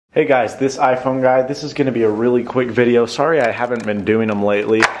Hey guys, this iPhone guy, this is going to be a really quick video. Sorry I haven't been doing them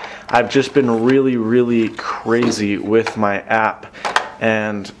lately. I've just been really crazy with my app.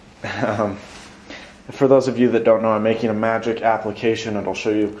 And for those of you that don't know, I'm making a magic application. It'll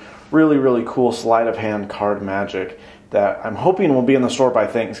show you really cool sleight of hand card magic that I'm hoping will be in the store by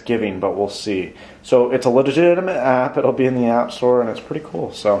Thanksgiving, but we'll see. So it's a legitimate app. It'll be in the App Store and it's pretty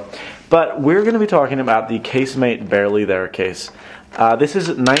cool. But we're going to be talking about the Casemate Barely There case. This is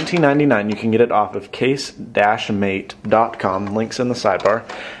 $19.99. You can get it off of case-mate.com. Links in the sidebar.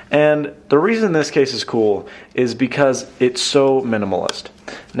 And the reason this case is cool is because it's so minimalist.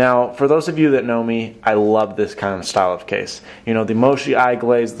 Now, for those of you that know me, I love this kind of style of case. You know, the Moshi eye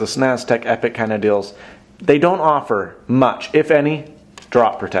glaze, the SnazTech Epic kind of deals. They don't offer much, if any,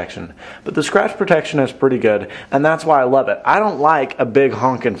 drop protection. But the scratch protection is pretty good, and that's why I love it. I don't like a big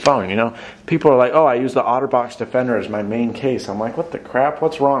honking phone, you know? People are like, oh, I use the OtterBox Defender as my main case. I'm like, what the crap?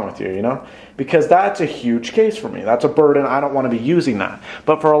 What's wrong with you, you know? Because that's a huge case for me. That's a burden. I don't want to be using that.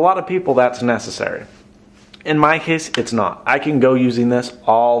 But for a lot of people, that's necessary. In my case, it's not. I can go using this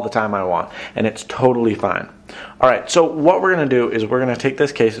all the time I want, and it's totally fine. Alright, so what we're going to do is we're going to take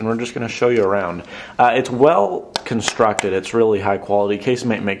this case and we're just going to show you around. It's well constructed. It's really high quality.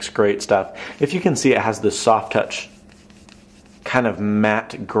 Casemate makes great stuff. If you can see, it has this soft touch kind of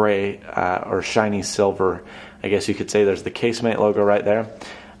matte gray or shiny silver. I guess you could say there's the Casemate logo right there.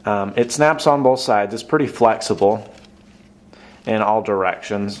 It snaps on both sides. It's pretty flexible in all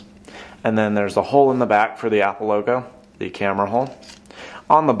directions. And then there's a hole in the back for the Apple logo, the camera hole.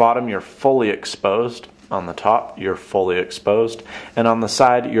 On the bottom, you're fully exposed. On the top, you're fully exposed. And on the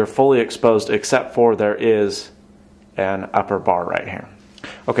side, you're fully exposed except for there is an upper bar right here.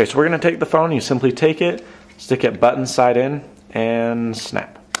 Okay, so we're going to take the phone. You simply take it, stick it button side in, and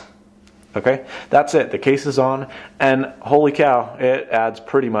snap. Okay, that's it. The case is on, and holy cow, it adds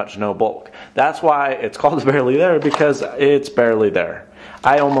pretty much no bulk. That's why it's called Barely There, because it's barely there.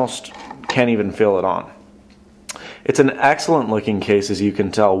 I almost can't even feel it on. It's an excellent looking case, as you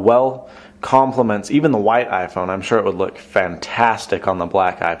can tell. Well, complements even the white iPhone. I'm sure it would look fantastic on the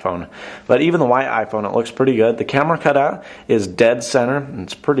black iPhone, but even the white iPhone, it looks pretty good. The camera cutout is dead center.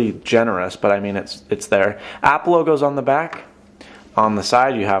 It's pretty generous, but I mean it's there. Apple logo's on the back. On the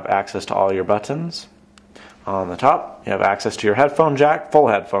side, you have access to all your buttons. On the top, you have access to your headphone jack, full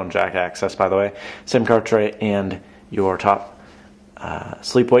headphone jack access, by the way, SIM card tray, and your top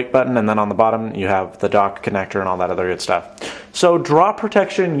sleep-wake button, and then on the bottom you have the dock connector and all that other good stuff. So drop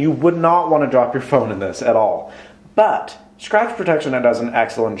protection, you would not want to drop your phone in this at all. But scratch protection, it does an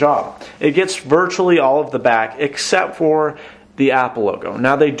excellent job. It gets virtually all of the back except for the Apple logo.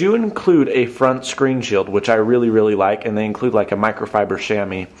 Now they do include a front screen shield, which I really like, and they include like a microfiber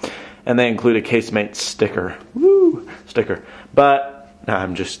chamois, and they include a Casemate sticker. Woo! Sticker. But no,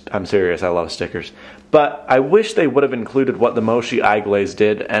 I'm serious, I love stickers. But I wish they would have included what the Moshi eye glaze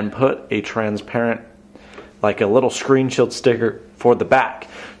did and put a transparent, like a little screen shield sticker for the back.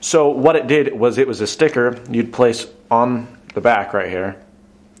 So what it did was it was a sticker you'd place on the back right here,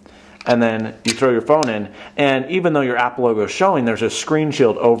 and then you throw your phone in, and even though your Apple logo is showing, there's a screen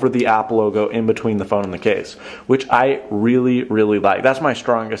shield over the Apple logo in between the phone and the case, which I really like. That's my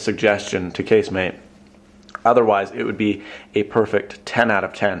strongest suggestion to Casemate. Otherwise, it would be a perfect 10 out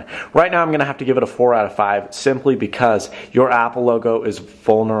of 10. Right now, I'm going to have to give it a 4 out of 5 simply because your Apple logo is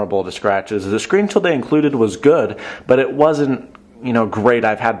vulnerable to scratches. The screen shield they included was good, but it wasn't, you know, great.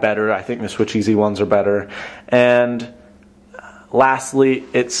 I've had better. I think the Switch Easy ones are better. And lastly,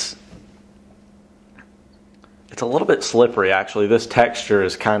 it's a little bit slippery, actually. This texture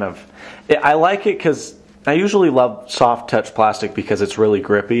is kind of... I like it because I usually love soft touch plastic because it's really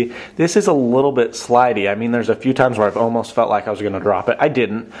grippy. This is a little bit slidey. I mean, there's a few times where I've almost felt like I was going to drop it. I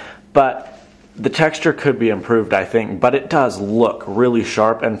didn't, but the texture could be improved, I think. But it does look really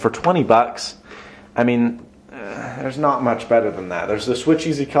sharp, and for 20 bucks, I mean, there's not much better than that. There's the Switch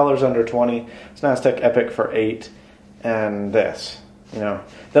Easy colors under 20, SnazTech Epic for 8, and this. You know,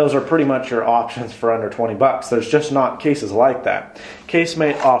 those are pretty much your options for under 20 bucks. There's just not cases like that.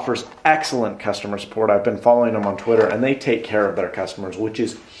 Casemate offers excellent customer support. I've been following them on Twitter, and they take care of their customers, which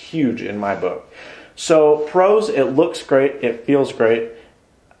is huge in my book. So pros, it looks great, it feels great.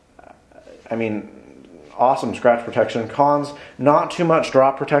 I mean, awesome scratch protection. Cons, not too much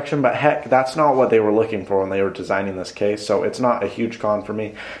drop protection, but heck, that's not what they were looking for when they were designing this case, so it's not a huge con for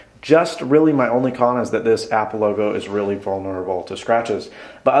me. Just really my only con is that this Apple logo is really vulnerable to scratches.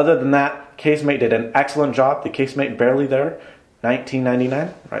 But other than that, Casemate did an excellent job. The Casemate Barely There,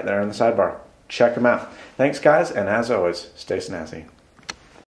 $19.99, right there in the sidebar. Check them out. Thanks guys, and as always, stay snazzy.